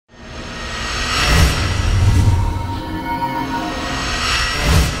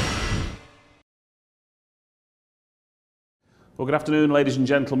Well, good afternoon, ladies and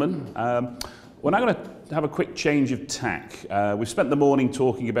gentlemen. We're now going to have a quick change of tack. We've spent the morning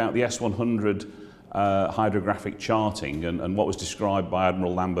talking about the S100 hydrographic charting and what was described by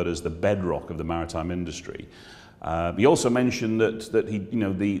Admiral Lambert as the bedrock of the maritime industry. He also mentioned that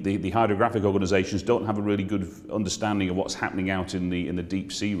the hydrographic organisations don't have a really good understanding of what's happening out in the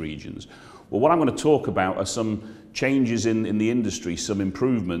deep sea regions. Well, what I'm going to talk about are some changes in the industry, some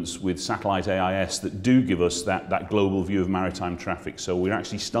improvements with Satellite AIS that do give us that global view of maritime traffic. So we're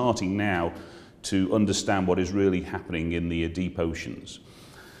actually starting now to understand what is really happening in the deep oceans.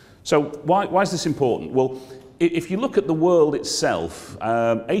 So why is this important? Well, if you look at the world itself,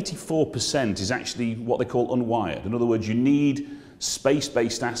 84% is actually what they call unwired. In other words, you need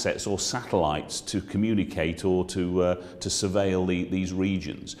space-based assets or satellites to communicate or to surveil these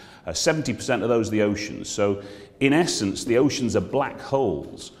regions. 70% of those are the oceans. So in essence, the oceans are black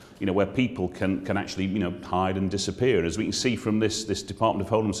holes, where people can actually hide and disappear. As we can see from this Department of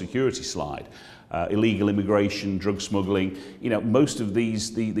Homeland Security slide, illegal immigration, drug smuggling, most of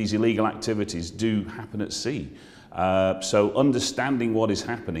these illegal activities do happen at sea. So understanding what is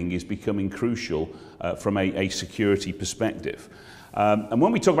happening is becoming crucial from a security perspective. And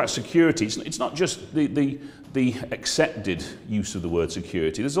when we talk about security, it's not just the accepted use of the word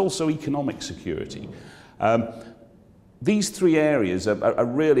security, there's also economic security. These three areas are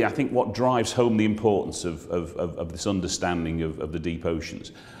really, I think, what drives home the importance of this understanding of the deep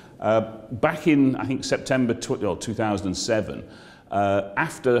oceans. Back in, I think, September 2007,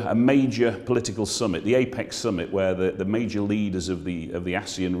 after a major political summit, the APEC summit, where the major leaders of the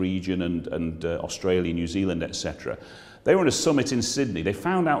ASEAN region and Australia, New Zealand, etc., they were at a summit in Sydney. They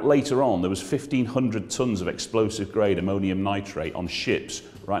found out later on there was 1,500 tons of explosive grade ammonium nitrate on ships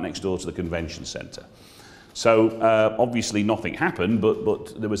right next door to the convention centre. So obviously nothing happened,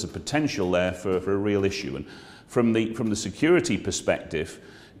 but there was a potential there for a real issue. And from the security perspective,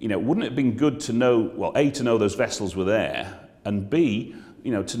 wouldn't it have been good to know, well, A, to know those vessels were there, and B,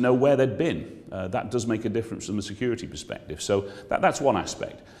 to know where they'd been. That does make a difference from the security perspective. So that's one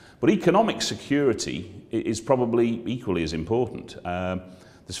aspect. But economic security is probably equally as important.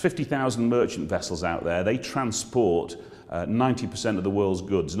 There's 50,000 merchant vessels out there. They transport 90% of the world's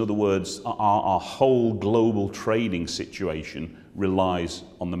goods. In other words, our whole global trading situation relies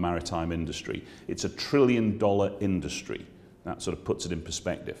on the maritime industry. It's $1 trillion industry. That sort of puts it in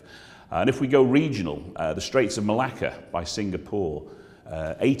perspective. And if we go regional, the Straits of Malacca by Singapore,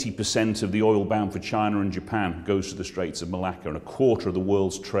 80% of the oil bound for China and Japan goes to the Straits of Malacca, and a quarter of the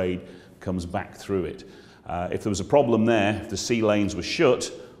world's trade comes back through it. If there was a problem there, if the sea lanes were shut,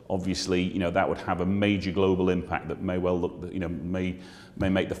 obviously, that would have a major global impact that may well look, may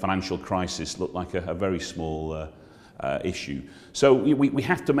make the financial crisis look like a very small issue. So we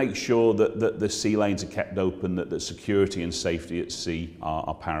have to make sure that the sea lanes are kept open, that security and safety at sea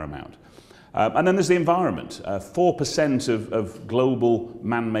are paramount. And then there's the environment. 4% of global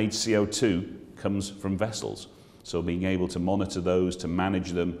man-made CO2 comes from vessels. So being able to monitor those, to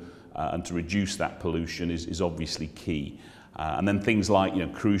manage them, and to reduce that pollution is obviously key. And then things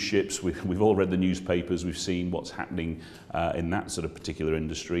like cruise ships, we've all read the newspapers, we've seen what's happening in that sort of particular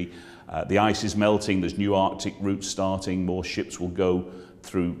industry. The ice is melting, there's new Arctic routes starting, more ships will go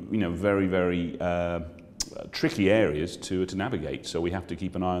through very, very tricky areas to navigate, so we have to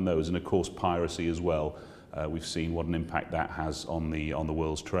keep an eye on those. And of course piracy as well. We've seen what an impact that has on the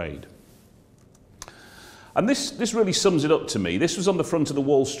world's trade. And this really sums it up to me. This was on the front of the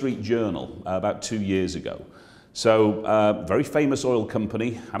Wall Street Journal about 2 years ago. So very famous oil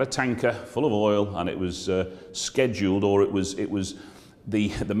company had a tanker full of oil, and it was scheduled, or it was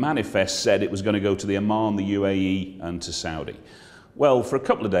the manifest said it was going to go to the Oman, the UAE and to Saudi. Well, for a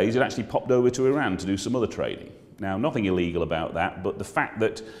couple of days it actually popped over to Iran to do some other trading. Now, nothing illegal about that, but the fact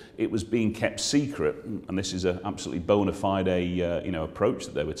that it was being kept secret, and this is an absolutely bona fide approach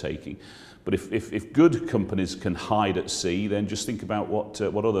that they were taking. But if good companies can hide at sea, then just think about what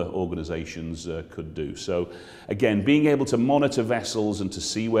other organisations could do. So again, being able to monitor vessels and to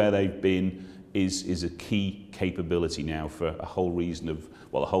see where they've been is a key capability now for a whole range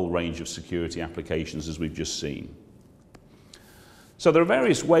of security applications, as we've just seen. So there are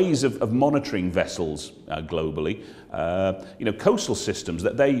various ways of monitoring vessels globally. Coastal systems,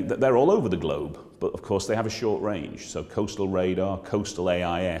 they're all over the globe, but of course they have a short range. So coastal radar, coastal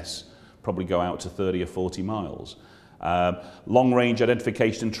AIS, probably go out to 30 or 40 miles. Long-range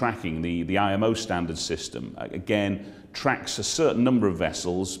identification and tracking, the IMO standard system, again, tracks a certain number of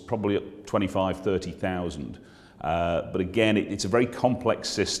vessels, probably at 25, 30,000. But again, it's a very complex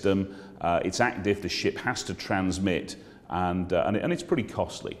system. It's active, the ship has to transmit, and it's pretty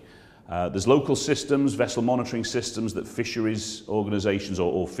costly. There's local systems, vessel monitoring systems that fisheries organisations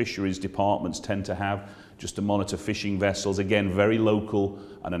or fisheries departments tend to have just to monitor fishing vessels. Again, very local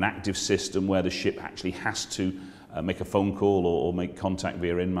and an active system where the ship actually has to make a phone call or make contact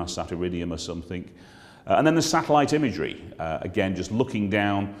via Inmarsat Iridium or something. And then the satellite imagery, again, just looking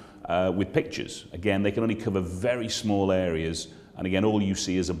down with pictures. Again, they can only cover very small areas, and again, all you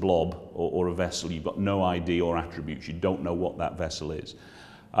see is a blob or a vessel. You've got no ID or attributes. You don't know what that vessel is.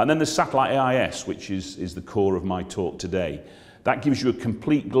 And then the Satellite AIS, which is the core of my talk today. That gives you a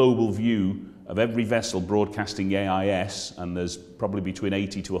complete global view of every vessel broadcasting AIS, and there's probably between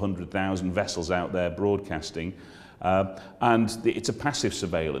 80 to 100,000 vessels out there broadcasting. It's a passive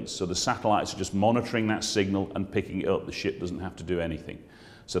surveillance, so the satellites are just monitoring that signal and picking it up. The ship doesn't have to do anything.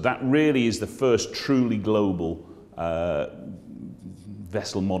 So that really is the first truly global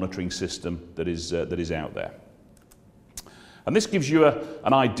vessel monitoring system that is out there. And this gives you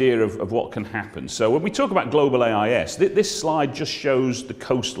an idea of what can happen. So when we talk about global AIS, this slide just shows the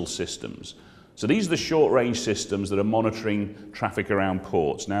coastal systems. So these are the short-range systems that are monitoring traffic around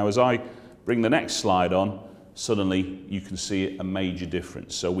ports. Now, as I bring the next slide on, suddenly you can see a major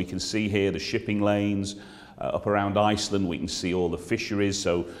difference. So we can see here the shipping lanes up around Iceland. We can see all the fisheries,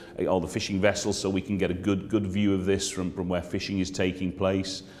 so all the fishing vessels, so we can get a good view of this from where fishing is taking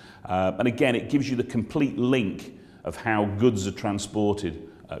place. And again, it gives you the complete link of how goods are transported,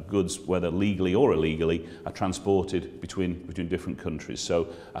 goods, whether legally or illegally, are transported between different countries. So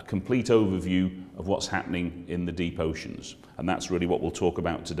a complete overview of what's happening in the deep oceans. And that's really what we'll talk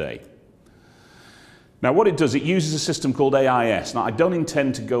about today. Now, what it does, it uses a system called AIS. Now, I don't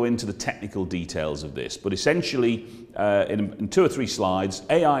intend to go into the technical details of this, but essentially, in 2 or 3 slides,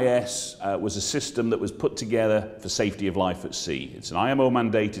 AIS was a system that was put together for safety of life at sea. It's an IMO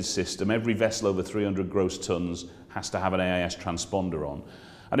mandated system. Every vessel over 300 gross tons has to have an AIS transponder on.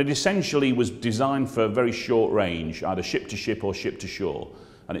 And it essentially was designed for very short range, either ship to ship or ship to shore.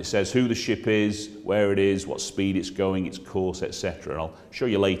 And it says who the ship is, where it is, what speed it's going, its course, etc. I'll show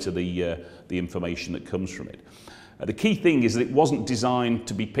you later the information that comes from it. The key thing is that it wasn't designed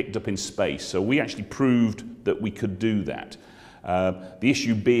to be picked up in space, so we actually proved that we could do that. The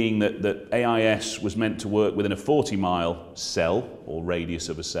issue being that AIS was meant to work within a 40-mile cell, or radius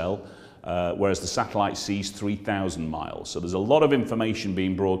of a cell, whereas the satellite sees 3,000 miles. So there's a lot of information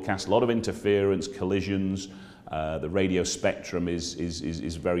being broadcast, a lot of interference, collisions. The radio spectrum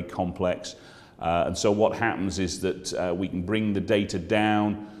is very complex. And so what happens is that we can bring the data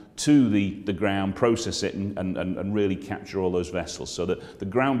down to the ground, process it, and really capture all those vessels. So that the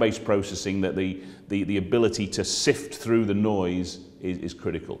ground-based processing, that the ability to sift through the noise is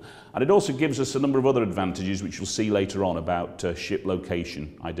critical. And it also gives us a number of other advantages, which you'll see later on, about ship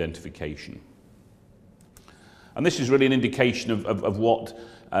location identification. And this is really an indication of what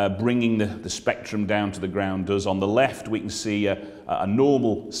bringing the spectrum down to the ground does. On the left, we can see a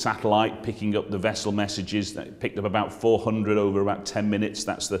normal satellite picking up the vessel messages. That picked up about 400 over about 10 minutes.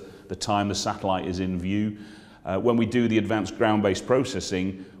 That's the time the satellite is in view. When we do the advanced ground-based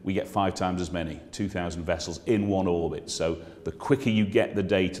processing, we get 5 times as many, 2,000 vessels in one orbit. So the quicker you get the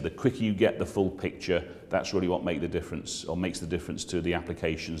data, the quicker you get the full picture, that's really what makes the difference to the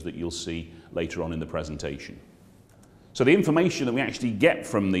applications that you'll see later on in the presentation. So the information that we actually get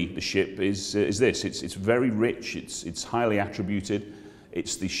from the ship is this. It's very rich, it's highly attributed.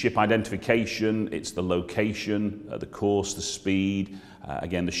 It's the ship identification, it's the location, the course, the speed.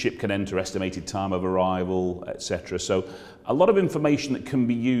 Again, the ship can enter estimated time of arrival, etc. So a lot of information that can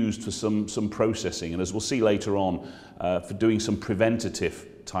be used for some processing, and as we'll see later on, for doing some preventative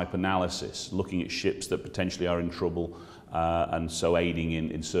type analysis, looking at ships that potentially are in trouble, and so aiding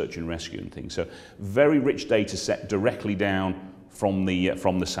in search and rescue and things. So very rich data set directly down from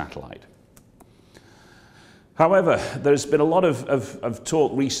the satellite. However, there's been a lot of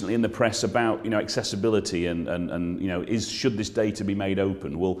talk recently in the press about accessibility and should this data be made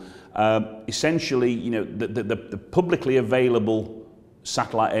open? Well, essentially, the publicly available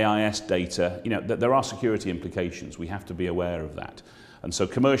satellite AIS data, there are security implications. We have to be aware of that. And so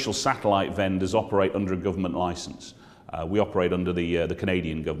commercial satellite vendors operate under a government license. We operate under the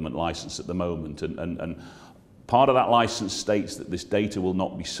Canadian government license at the moment, and part of that license states that this data will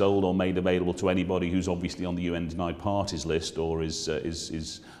not be sold or made available to anybody who's obviously on the UN denied parties list or is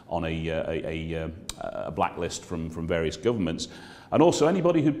on a blacklist from various governments, and also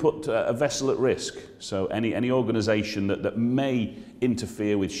anybody who put a vessel at risk. So any organisation that may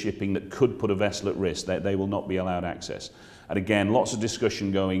interfere with shipping that could put a vessel at risk, they will not be allowed access. And again, lots of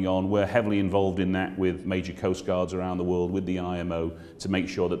discussion going on. We're heavily involved in that with major coast guards around the world, with the IMO, to make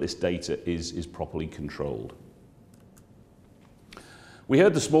sure that this data is properly controlled. We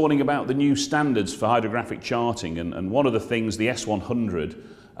heard this morning about the new standards for hydrographic charting, and one of the things, the S100,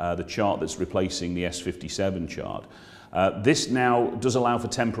 the chart that's replacing the S57 chart, this now does allow for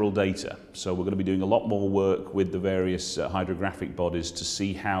temporal data. So we're going to be doing a lot more work with the various hydrographic bodies to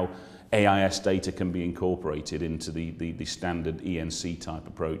see how AIS data can be incorporated into the standard ENC type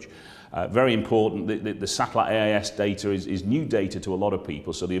approach. Very important, the Satellite AIS data is new data to a lot of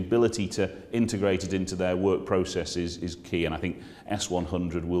people, so the ability to integrate it into their work processes is key, and I think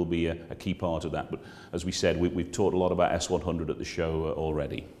S100 will be a key part of that. But as we said, we've talked a lot about S100 at the show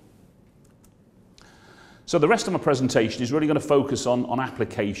already. So the rest of my presentation is really going to focus on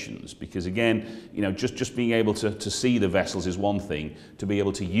applications, because again, just being able to see the vessels is one thing. To be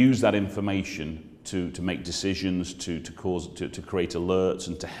able to use that information to make decisions, to create alerts,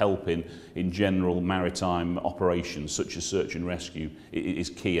 and to help in general maritime operations such as search and rescue is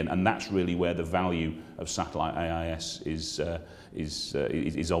key, and that's really where the value of Satellite AIS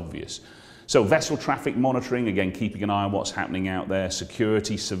is obvious. So vessel traffic monitoring, again, keeping an eye on what's happening out there,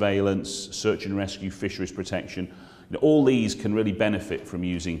 security, surveillance, search and rescue, fisheries protection, all these can really benefit from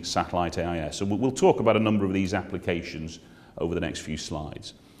using Satellite AIS. So we'll talk about a number of these applications over the next few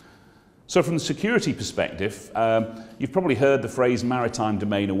slides. So from the security perspective, you've probably heard the phrase maritime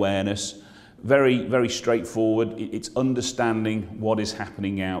domain awareness. Very, very straightforward. It's understanding what is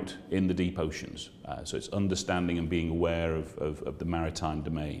happening out in the deep oceans. So it's understanding and being aware of the maritime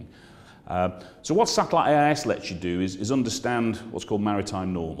domain. So what Satellite AIS lets you do is understand what's called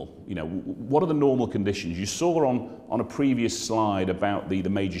maritime normal. What are the normal conditions? You saw on a previous slide about the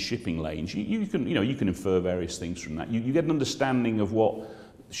major shipping lanes. You can infer various things from that. You get an understanding of what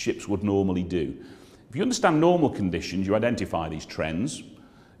ships would normally do. If you understand normal conditions, you identify these trends.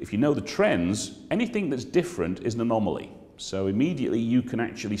 If you know the trends, anything that's different is an anomaly. So immediately you can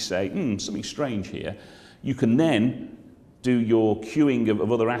actually say, something strange here. You can then do your queuing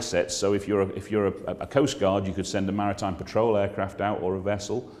of other assets. So if you're a Coast Guard, you could send a maritime patrol aircraft out or a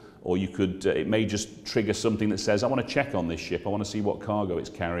vessel, or you could, it may just trigger something that says, I want to check on this ship, I want to see what cargo it's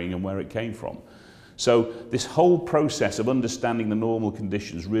carrying and where it came from. So this whole process of understanding the normal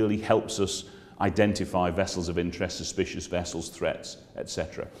conditions really helps us identify vessels of interest, suspicious vessels, threats,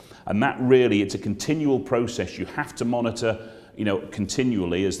 etc. And that really, it's a continual process. You have to monitor,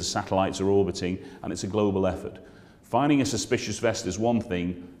 continually as the satellites are orbiting, and it's a global effort. Finding a suspicious vessel is one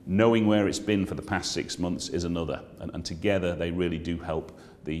thing, knowing where it's been for the past 6 months is another, and together they really do help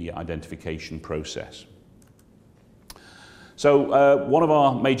the identification process. So one of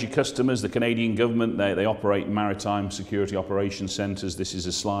our major customers, the Canadian government, they operate maritime security operations centres. This is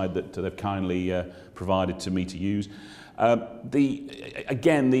a slide that they've kindly provided to me to use.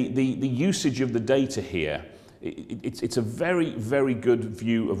 Again, the usage of the data here, it's a very, very good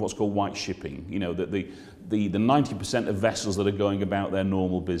view of what's called white shipping. The 90% of vessels that are going about their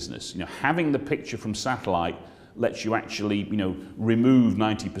normal business. Having the picture from satellite lets you actually, remove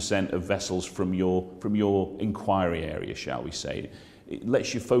 90% of vessels from your inquiry area, shall we say. It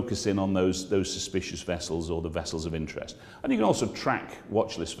lets you focus in on those suspicious vessels or the vessels of interest. And you can also track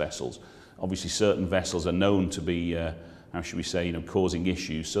watch list vessels. Obviously, certain vessels are known to be, how should we say, causing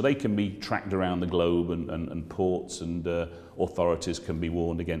issues. So they can be tracked around the globe, and ports and authorities can be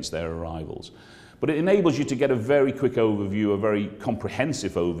warned against their arrivals. But it enables you to get a very quick overview, a very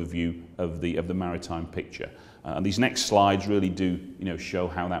comprehensive overview of the maritime picture. And these next slides really do, show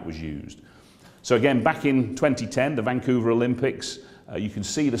how that was used. So again, back in 2010, the Vancouver Olympics, you can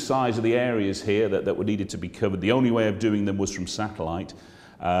see the size of the areas here that were needed to be covered. The only way of doing them was from satellite.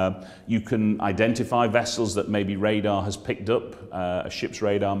 You can identify vessels that maybe radar has picked up. A ship's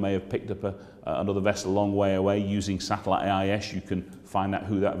radar may have picked up another vessel a long way away. Using Satellite AIS, you can find out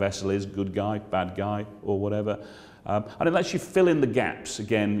who that vessel is, good guy, bad guy, or whatever. And it lets you fill in the gaps.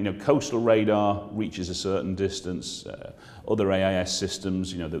 Again, coastal radar reaches a certain distance. Other AIS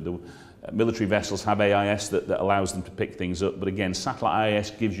systems, the military vessels have AIS that allows them to pick things up. But again, Satellite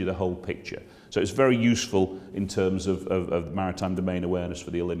AIS gives you the whole picture. So it's very useful in terms of maritime domain awareness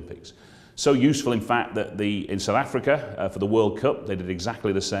for the Olympics. So useful, in fact, that in South Africa, for the World Cup, they did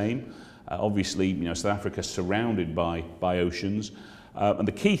exactly the same. Obviously, South Africa is surrounded by oceans. And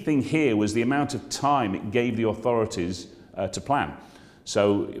the key thing here was the amount of time it gave the authorities to plan.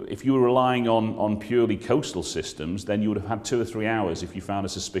 So if you were relying on purely coastal systems, then you would have had 2 or 3 hours if you found a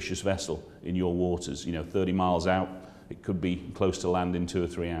suspicious vessel in your waters. 30 miles out, it could be close to land in 2 or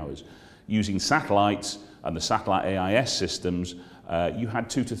 3 hours. Using satellites and the Satellite AIS systems, you had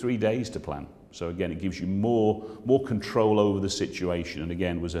 2 to 3 days to plan. So again, it gives you more control over the situation, and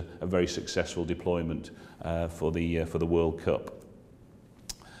again was a very successful deployment for the World Cup.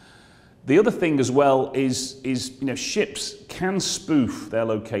 The other thing as well is ships can spoof their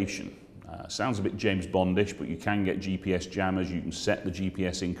location. Sounds a bit James Bondish, but you can get GPS jammers. You can set the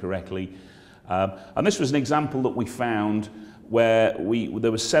GPS incorrectly. And this was an example that we found where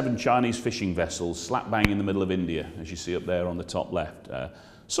there were 7 Chinese fishing vessels slap bang in the middle of India, as you see up there on the top left.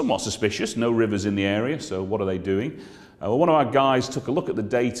 Somewhat suspicious, no rivers in the area, so what are they doing? Well, one of our guys took a look at the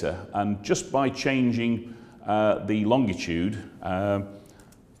data, and just by changing the longitude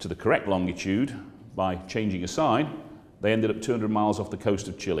to the correct longitude, by changing a sign, they ended up 200 miles off the coast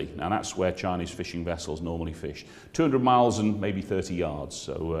of Chile. Now that's where Chinese fishing vessels normally fish. 200 miles and maybe 30 yards,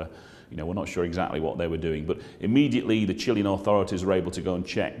 so we're not sure exactly what they were doing, but immediately the Chilean authorities were able to go and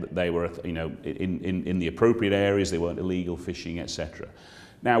check that they were, in the appropriate areas, they weren't illegal fishing, etc.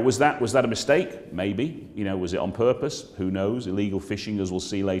 Now, was that a mistake? Maybe. Was it on purpose? Who knows? Illegal fishing, as we'll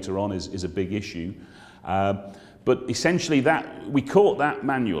see later on, is a big issue. But essentially, we caught that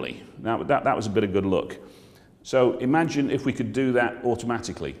manually. Now, that was a bit of good luck. So imagine if we could do that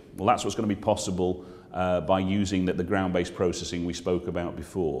automatically. Well, that's what's going to be possible by using the ground-based processing we spoke about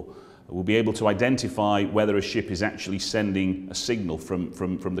before. We'll be able to identify whether a ship is actually sending a signal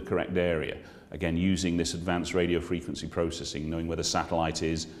from the correct area. Again, using this advanced radio frequency processing, knowing where the satellite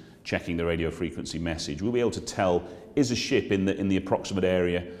is, checking the radio frequency message. We'll be able to tell, is a ship in the approximate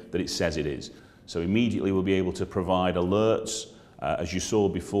area that it says it is. So immediately we'll be able to provide alerts, as you saw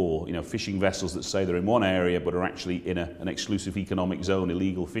before, fishing vessels that say they're in one area but are actually in an exclusive economic zone,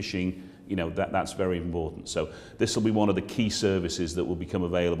 illegal fishing. That's very important. So this will be one of the key services that will become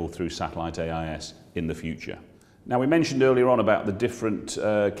available through Satellite AIS in the future. Now, we mentioned earlier on about the different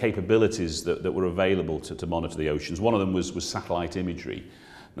capabilities that were available to monitor the oceans. One of them was satellite imagery.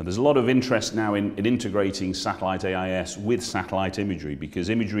 Now, there's a lot of interest now in integrating Satellite AIS with satellite imagery, because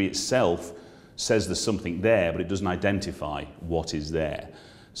imagery itself says there's something there, but it doesn't identify what is there.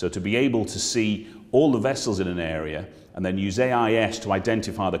 So to be able to see all the vessels in an area and then use AIS to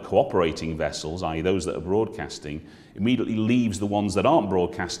identify the cooperating vessels, i.e. those that are broadcasting, immediately leaves the ones that aren't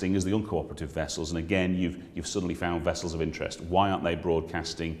broadcasting as the uncooperative vessels. And again, you've suddenly found vessels of interest. Why aren't they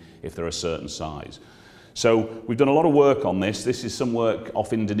broadcasting if they're a certain size? So we've done a lot of work on this. This is some work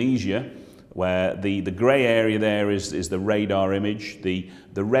off Indonesia, where the grey area there is the radar image. The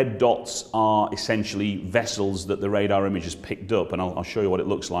red dots are essentially vessels that the radar image has picked up, and I'll show you what it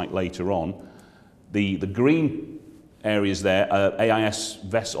looks like later on. The green areas there are AIS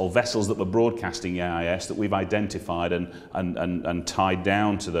vessels that were broadcasting AIS that we've identified and tied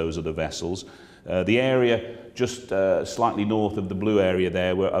down to those other vessels. The area just slightly north of the blue area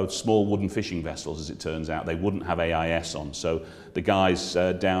there were small wooden fishing vessels, as it turns out. They wouldn't have AIS on, so the guys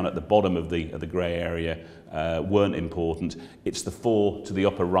down at the bottom of the grey area weren't important. It's the 4 to the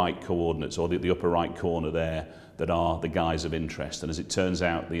upper right coordinates, or the upper right corner there, that are the guys of interest. And as it turns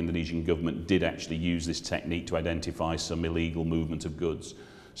out, the Indonesian government did actually use this technique to identify some illegal movement of goods.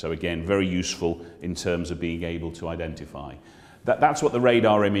 So again, very useful in terms of being able to identify. That's what the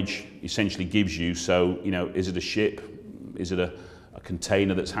radar image essentially gives you. So, is it a ship? Is it a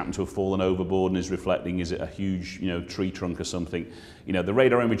container that's happened to have fallen overboard and is reflecting? Is it a huge, tree trunk or something? The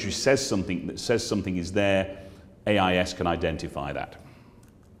radar imagery says something is there. AIS can identify that.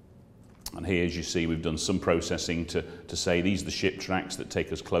 And here, as you see, we've done some processing to say these are the ship tracks that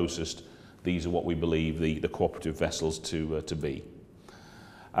take us closest. These are what we believe the cooperative vessels to be.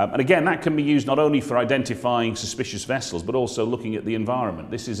 And again, that can be used not only for identifying suspicious vessels, but also looking at the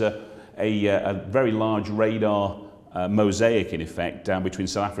environment. This is a very large radar mosaic, in effect, down between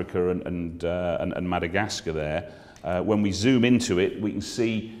South Africa and Madagascar there. When we zoom into it, we can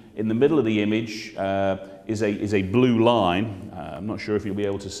see in the middle of the image is a blue line. I'm not sure if you'll be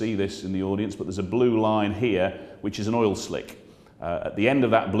able to see this in the audience, but there's a blue line here, which is an oil slick. At the end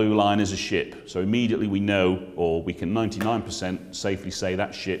of that blue line is a ship. So immediately we know, or we can 99% safely say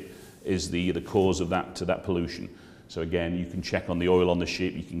that ship is the cause of that pollution. So again, you can check on the oil on the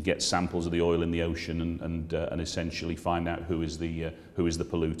ship, you can get samples of the oil in the ocean and essentially find out who is the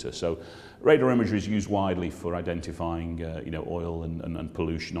polluter. So radar imagery is used widely for identifying oil and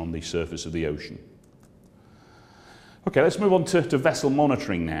pollution on the surface of the ocean. Okay, let's move on to vessel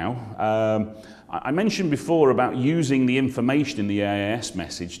monitoring now. I mentioned before about using the information in the AIS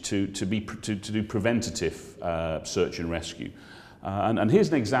message to do preventative search and rescue. And here's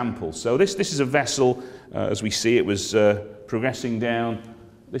an example. So this is a vessel, as we see it was progressing down.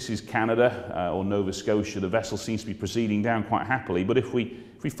 This is Canada or Nova Scotia. The vessel seems to be proceeding down quite happily, but if we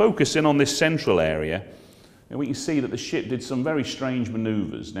focus in on this central area, then we can see that the ship did some very strange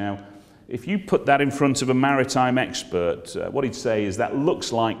manoeuvres. Now, if you put that in front of a maritime expert, what he'd say is that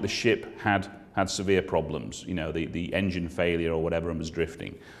looks like the ship had severe problems, the engine failure or whatever, and was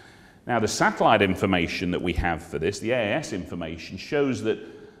drifting. Now, the satellite information that we have for this, the AIS information, shows that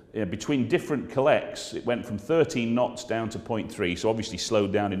between different collects, it went from 13 knots down to 0.3, so obviously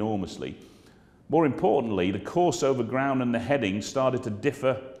slowed down enormously. More importantly, the course over ground and the heading started to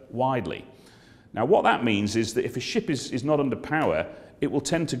differ widely. Now, what that means is that if a ship is not under power, it will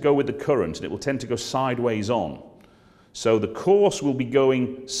tend to go with the current, and it will tend to go sideways on. So the course will be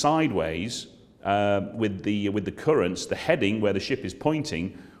going sideways with the currents. The heading, where the ship is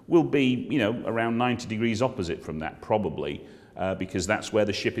pointing, will be, around 90 degrees opposite from that, probably, because that's where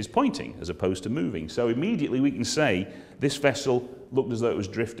the ship is pointing, as opposed to moving. So immediately we can say this vessel looked as though it was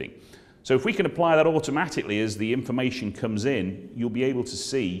drifting. So if we can apply that automatically as the information comes in, you'll be able to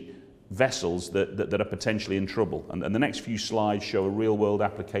see vessels that are potentially in trouble. And the next few slides show a real-world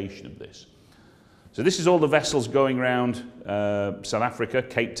application of this. So this is all the vessels going around South Africa,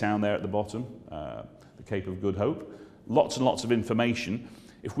 Cape Town there at the bottom, the Cape of Good Hope. Lots and lots of information.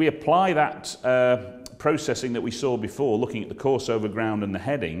 If we apply that processing that we saw before, looking at the course over ground and the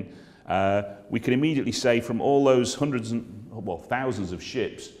heading, we can immediately say from all those thousands of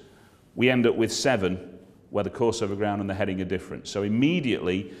ships, we end up with 7 where the course over ground and the heading are different. So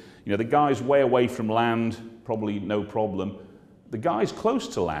immediately, the guys way away from land, probably no problem. The guys close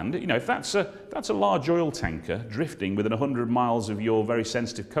to land, if that's a large oil tanker drifting within 100 miles of your very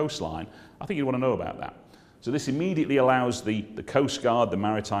sensitive coastline, I think you'd want to know about that. So this immediately allows the Coast Guard, the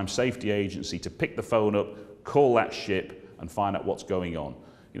Maritime Safety Agency, to pick the phone up, call that ship, and find out what's going on.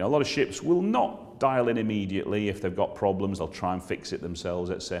 A lot of ships will not dial in immediately. If they've got problems, they'll try and fix it themselves,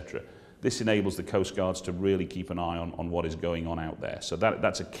 etc. This enables the Coast Guards to really keep an eye on what is going on out there. So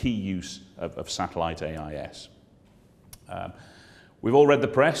that's a key use of Satellite AIS. We've all read the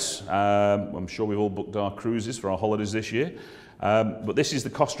press. I'm sure we've all booked our cruises for our holidays this year. But this is the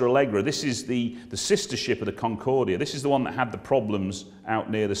Costa Allegra. This is the sister ship of the Concordia. This is the one that had the problems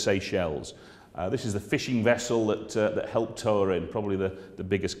out near the Seychelles. This is the fishing vessel that helped tow her in, probably the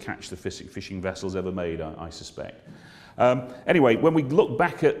biggest catch the fishing vessel's ever made, I suspect. Anyway, when we look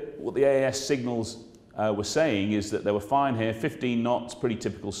back at what the AIS signals were saying, is that they were fine here, 15 knots, pretty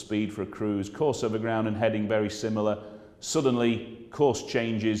typical speed for a cruise, course over ground and heading very similar. Suddenly, course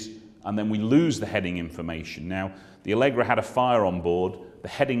changes, and then we lose the heading information. Now, the Allegra had a fire on board. The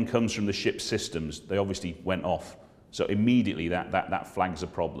heading comes from the ship's systems. They obviously went off. So immediately that flags a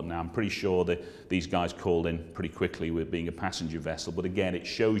problem. Now, I'm pretty sure that these guys called in pretty quickly with being a passenger vessel, but again, it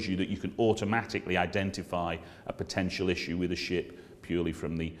shows you that you can automatically identify a potential issue with a ship purely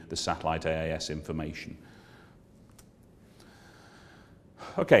from the Satellite AIS information.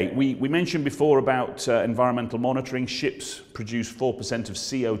 Okay, we mentioned before about environmental monitoring. Ships produce 4% of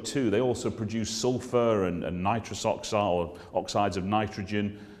CO2. They also produce sulfur and nitrous oxide, or oxides of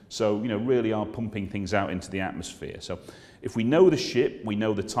nitrogen. So, really are pumping things out into the atmosphere. So if we know the ship, we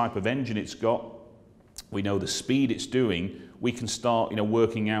know the type of engine it's got, we know the speed it's doing, we can start,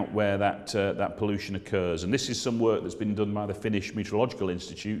 working out where that pollution occurs. And this is some work that's been done by the Finnish Meteorological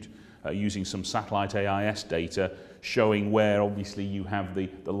Institute using some satellite AIS data, showing where obviously you have the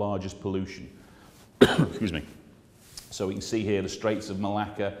largest pollution. Excuse me. So we can see here the Straits of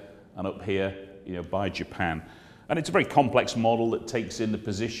Malacca, and up here, by Japan. And it's a very complex model that takes in the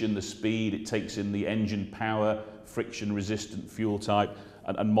position, the speed, it takes in the engine power, friction-resistant fuel type,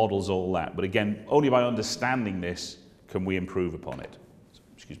 and models all that. But again, only by understanding this can we improve upon it.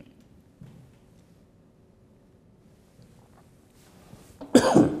 Excuse me.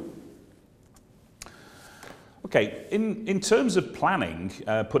 Okay, in terms of planning,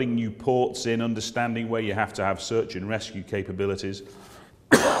 putting new ports in, understanding where you have to have search and rescue capabilities,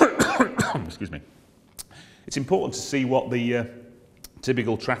 excuse me, it's important to see what the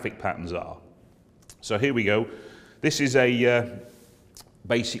typical traffic patterns are. So here we go. This is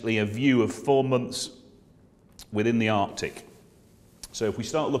basically a view of 4 months within the Arctic. So if we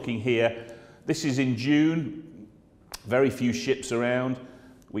start looking here, this is in June, very few ships around.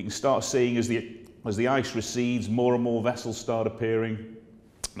 We can start seeing as the ice recedes, more and more vessels start appearing.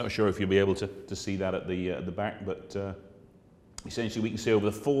 Not sure if you'll be able to see that at the back, but essentially we can see over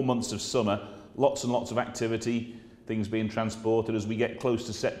the 4 months of summer, lots and lots of activity, things being transported. As we get close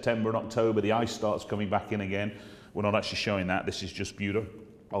to September and October, the ice starts coming back in again. We're not actually showing that. This is just viewed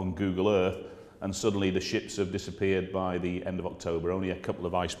on Google Earth. And suddenly the ships have disappeared by the end of October. Only a couple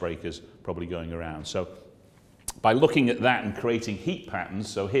of icebreakers probably going around. So by looking at that and creating heat patterns,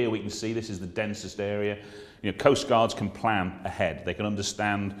 so here we can see this is the densest area. Coast Guards can plan ahead. They can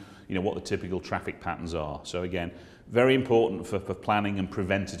understand, what the typical traffic patterns are. So again, very important for planning and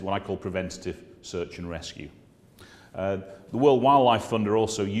preventative, what I call preventative search and rescue. The World Wildlife Fund are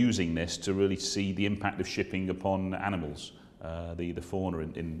also using this to really see the impact of shipping upon animals. the fauna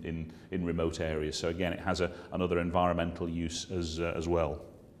in remote areas. So again, it has another environmental use as well.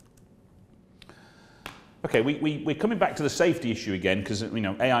 Okay, we're coming back to the safety issue again, because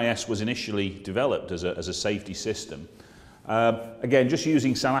AIS was initially developed as a safety system. Again, just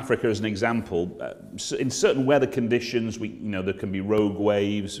using South Africa as an example, in certain weather conditions, there can be rogue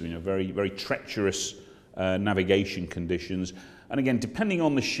waves, very, very treacherous navigation conditions. And again, depending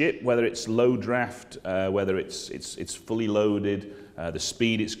on the ship, whether it's low draft, whether it's fully loaded, the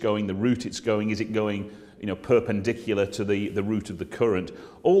speed it's going, the route it's going, is it going perpendicular to the route of the current,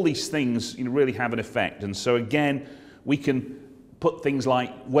 all these things really have an effect. And so again, we can put things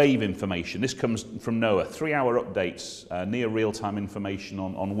like wave information. This comes from NOAA, 3-hour updates, near real-time information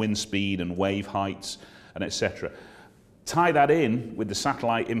on wind speed and wave heights, and etc. Tie that in with the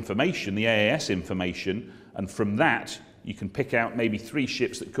satellite information, the AIS information, and from that you can pick out maybe 3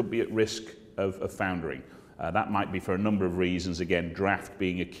 ships that could be at risk of foundering. That might be for a number of reasons. Again, draft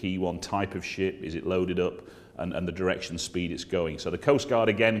being a key one, type of ship, is it loaded up, and the direction, speed it's going. So the Coast Guard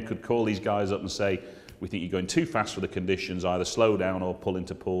again could call these guys up and say, we think you're going too fast for the conditions, either slow down or pull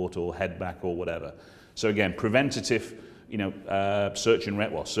into port or head back or whatever. So again, preventative, search and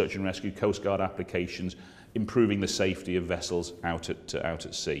rescue, Coast Guard applications, improving the safety of vessels out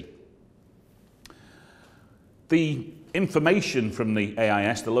at sea. The information from the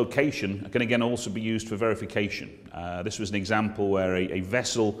AIS, the location, can again also be used for verification. This was an example where a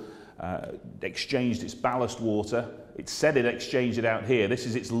vessel exchanged its ballast water. It said it exchanged it out here. This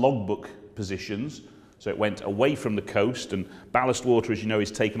is its logbook positions. So it went away from the coast, and ballast water, as you know,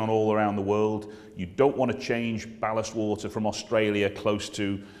 is taken on all around the world. You don't want to change ballast water from Australia close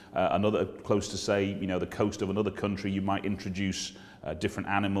to say, the coast of another country. You might introduce different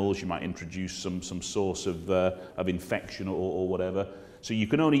animals, you might introduce some source of infection or whatever. So you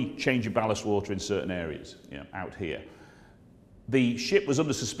can only change your ballast water in certain areas, out here. The ship was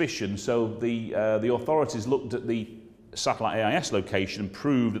under suspicion, so the authorities looked at the Satellite AIS location and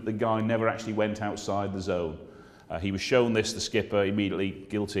proved that the guy never actually went outside the zone. He was shown this, the skipper, immediately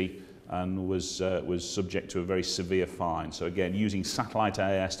guilty, and was subject to a very severe fine. So again, using Satellite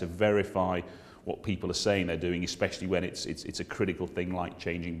AIS to verify what people are saying they're doing, especially when it's a critical thing like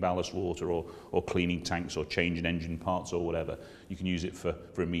changing ballast water or cleaning tanks or changing engine parts or whatever. You can use it for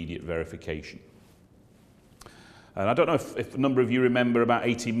immediate verification. And I don't know if a number of you remember, about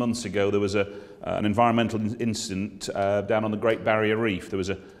 18 months ago there was an environmental incident down on the Great Barrier Reef. There was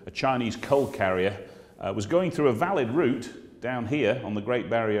a Chinese coal carrier was going through a valid route down here on the Great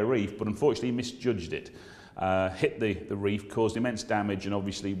Barrier Reef, but unfortunately misjudged it. Hit the reef, caused immense damage, and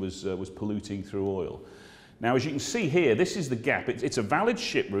obviously was polluting through oil. Now, as you can see here, this is the gap. It's a valid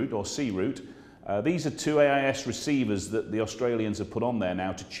ship route or sea route. These are 2 AIS receivers that the Australians have put on there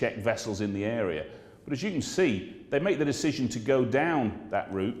now to check vessels in the area. But as you can see, they make the decision to go down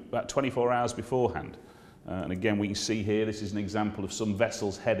that route about 24 hours beforehand. And again, we can see here, this is an example of some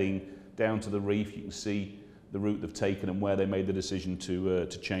vessels heading down to the reef. You can see the route they've taken and where they made the decision to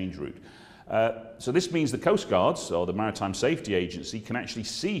change route. So this means the Coast Guards, or the Maritime Safety Agency, can actually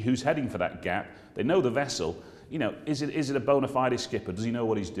see who's heading for that gap. They know the vessel. Is it a bona fide skipper? Does he know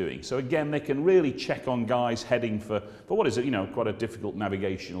what he's doing? So again, they can really check on guys heading for what is quite a difficult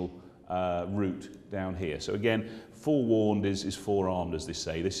navigational route down here. So again, forewarned is forearmed, as they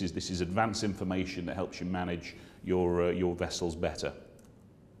say. This is advanced information that helps you manage your vessels better.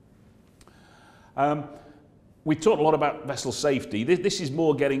 We talked a lot about vessel safety. This is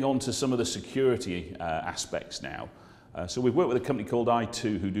more getting on to some of the security aspects now. So we've worked with a company called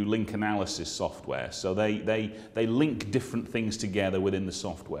i2 who do link analysis software. So they link different things together within the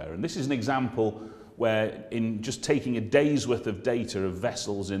software. And this is an example where, in just taking a day's worth of data of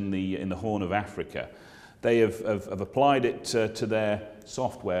vessels in the Horn of Africa, they have applied it to their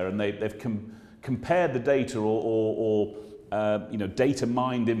software, and they've compared the data or data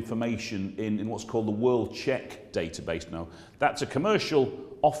mined information in what's called the World Check database. Now, that's a commercial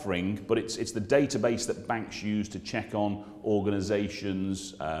offering, but it's the database that banks use to check on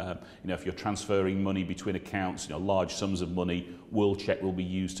organizations. If you're transferring money between accounts, large sums of money, World Check will be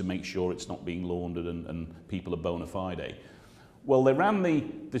used to make sure it's not being laundered and people are bona fide. Well, they ran the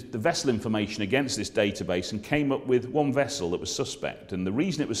vessel information against this database and came up with one vessel that was suspect. And the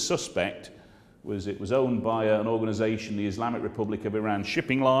reason it was suspect was it was owned by an organization, the Islamic Republic of Iran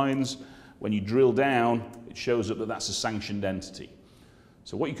Shipping Lines. When you drill down, it shows up that that's a sanctioned entity.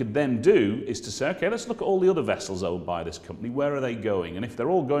 So what you could then do is to say, okay, let's look at all the other vessels owned by this company. Where are they going? And if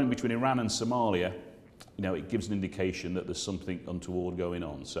they're all going between Iran and Somalia, it gives an indication that there's something untoward going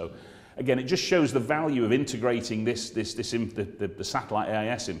on. So again, it just shows the value of integrating the satellite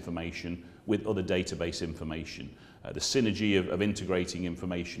AIS information with other database information. The synergy of integrating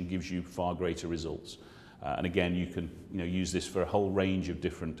information gives you far greater results. And again, you can use this for a whole range of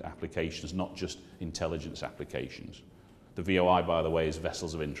different applications, not just intelligence applications. The VOI, by the way, is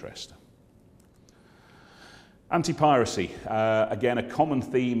vessels of interest. Anti-piracy, again, a common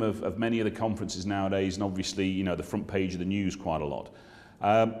theme of many of the conferences nowadays, and obviously, the front page of the news quite a lot.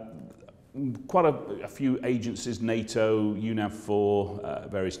 Quite a few agencies, NATO,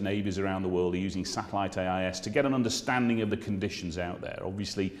 UNAV4, various navies around the world are using Satellite AIS to get an understanding of the conditions out there.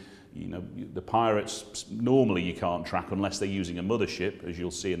 Obviously, the pirates, normally you can't track unless they're using a mothership, as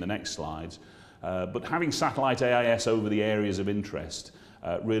you'll see in the next slides. But having Satellite AIS over the areas of interest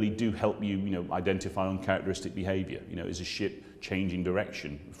really do help you, identify uncharacteristic behaviour. Is a ship changing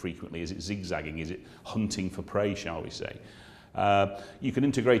direction frequently? Is it zigzagging? Is it hunting for prey, shall we say? You can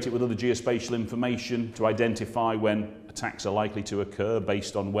integrate it with other geospatial information to identify when attacks are likely to occur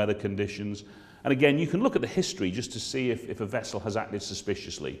based on weather conditions. And again, you can look at the history just to see if a vessel has acted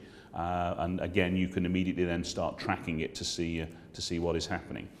suspiciously. And again, you can immediately then start tracking it to see what is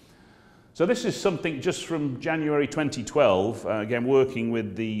happening. So this is something just from January 2012, again working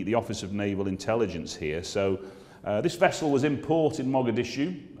with the Office of Naval Intelligence here. So this vessel was in port in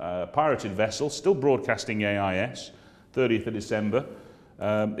Mogadishu, pirated vessel, still broadcasting AIS, 30th of December.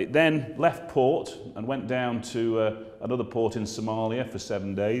 It then left port and went down to another port in Somalia for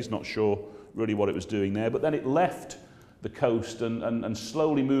 7 days, not sure really what it was doing there, but then it left the coast and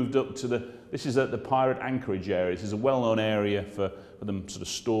slowly moved up to this is at the pirate anchorage area. This is a well-known area for them sort of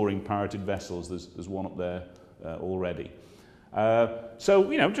storing pirated vessels. There's one up there already.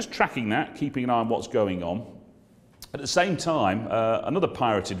 So, just tracking that, keeping an eye on what's going on. At the same time, another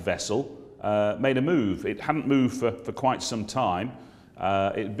pirated vessel made a move. It hadn't moved for quite some time.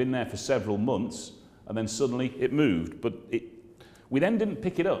 It had been there for several months, and then suddenly it moved. But we then didn't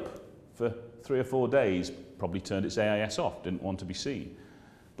pick it up for 3 or 4 days, probably turned its AIS off, didn't want to be seen.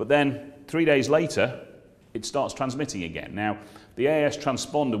 But then 3 days later, it starts transmitting again. Now, the AIS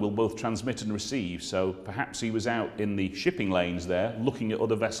transponder will both transmit and receive, so perhaps he was out in the shipping lanes there, looking at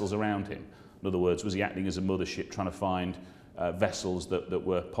other vessels around him. In other words, was he acting as a mothership, trying to find vessels that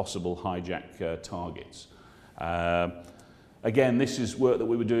were possible hijack targets. Again, this is work that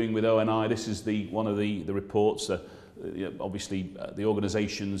we were doing with ONI. This is one of the reports. Obviously, the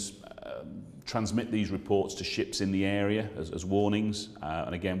organisations transmit these reports to ships in the area as warnings.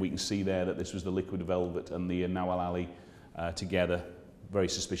 And again, we can see there that this was the Liquid Velvet and the Nawal Ali together. Very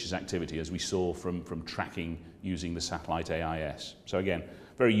suspicious activity, as we saw from tracking using the Satellite AIS. So again,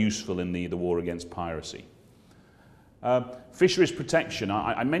 very useful in the war against piracy. Fisheries protection.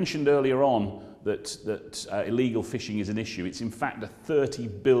 I mentioned earlier on that illegal fishing is an issue. It's in fact a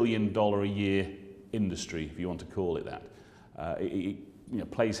 $30 billion a year industry, if you want to call it that. It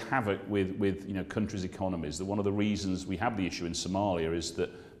plays havoc with countries' economies. One of the reasons we have the issue in Somalia is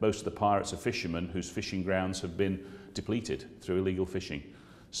that most of the pirates are fishermen whose fishing grounds have been depleted through illegal fishing.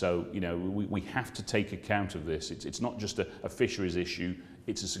 So we have to take account of this. It's not just a fisheries issue,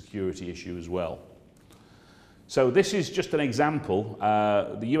 it's a security issue as well. So this is just an example.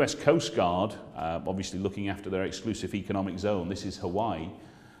 The US Coast Guard, obviously looking after their exclusive economic zone, this is Hawaii.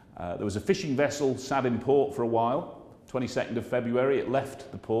 There was a fishing vessel sat in port for a while. 22nd of February, it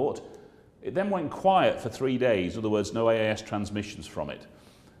left the port. It then went quiet for 3 days, in other words, no AIS transmissions from it.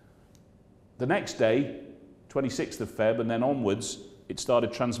 The next day, 26th of Feb, and then onwards, it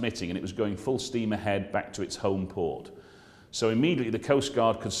started transmitting, and it was going full steam ahead back to its home port. So immediately the Coast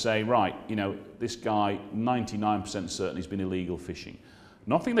Guard could say, right, this guy, 99% certain he's been illegal fishing.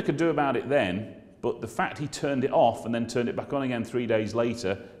 Nothing they could do about it then, but the fact he turned it off and then turned it back on again 3 days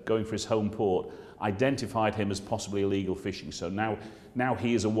later, going for his home port, identified him as possibly illegal fishing. So now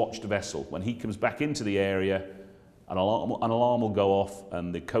he is a watched vessel. When he comes back into the area, an alarm will go off,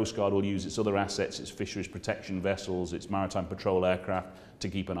 and the Coast Guard will use its other assets, its fisheries protection vessels, its maritime patrol aircraft, to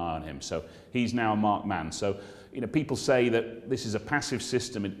keep an eye on him. So he's now a marked man. So people say that this is a passive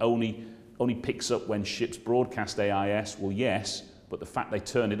system. It only picks up when ships broadcast AIS. Well, yes, but the fact they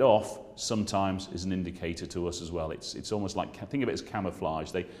turn it off sometimes is an indicator to us as well. It's almost like, think of it as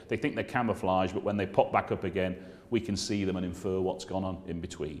camouflage. They think they're camouflage, but when they pop back up again, we can see them and infer what's gone on in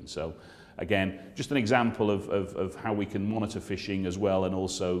between. So again, just an example of how we can monitor fishing as well, and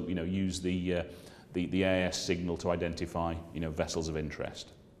also use the AIS signal to identify vessels of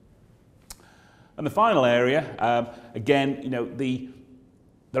interest. And the final area, again,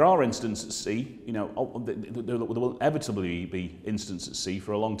 there are incidents at sea. There will inevitably be incidents at sea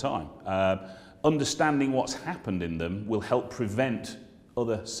for a long time. Understanding what's happened in them will help prevent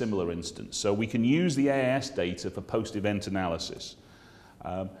other similar incidents. So we can use the AIS data for post-event analysis.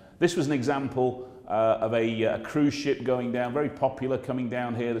 This was an example of a cruise ship going down, very popular, coming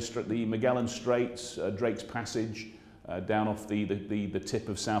down here, the Magellan Straits, Drake's Passage, down off the tip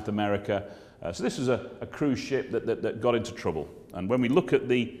of South America. So this was a cruise ship that got into trouble. And when we look at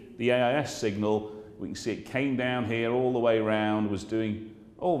the AIS signal, we can see it came down here all the way around, was doing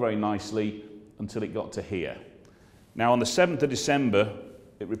all very nicely until it got to here. Now on the 7th of December,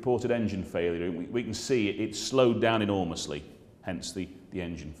 it reported engine failure. We can see it slowed down enormously, hence the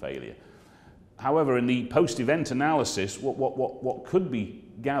engine failure. However, in the post-event analysis, what could be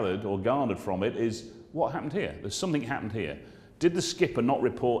gathered or garnered from it is what happened here. There's something happened here. Did the skipper not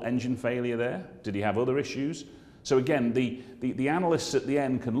report engine failure there? Did he have other issues? So again, the analysts at the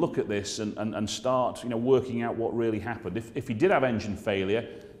end can look at this and start working out what really happened. If he did have engine failure,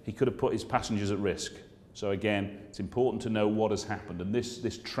 he could have put his passengers at risk. So again, it's important to know what has happened, and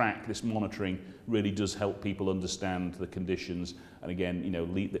this track, this monitoring really does help people understand the conditions, and again,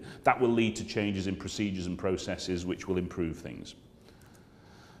 that will lead to changes in procedures and processes which will improve things.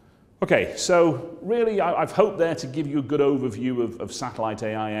 Okay, so really I've hoped there to give you a good overview of Satellite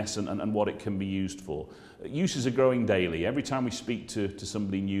AIS and what it can be used for. Uses are growing daily. Every time we speak to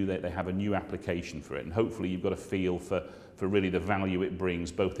somebody new, they have a new application for it, and hopefully you've got a feel for really the value it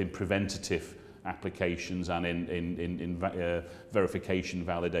brings, both in preventative applications and in verification,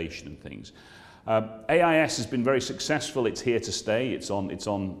 validation and things. AIS has been very successful. It's here to stay. It's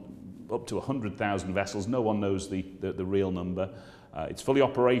on up to 100,000 vessels. No one knows the real number. It's fully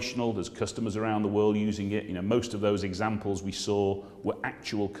operational. There's customers around the world using it. Most of those examples we saw were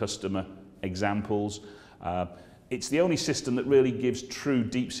actual customer examples. It's the only system that really gives true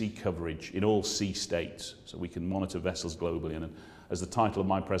deep sea coverage in all sea states, so we can monitor vessels globally. And as the title of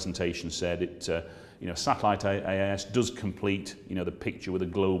my presentation said, Satellite AIS does complete the picture with a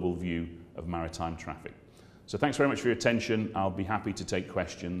global view of maritime traffic. So thanks very much for your attention. I'll be happy to take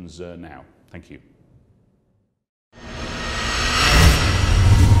questions now. Thank you.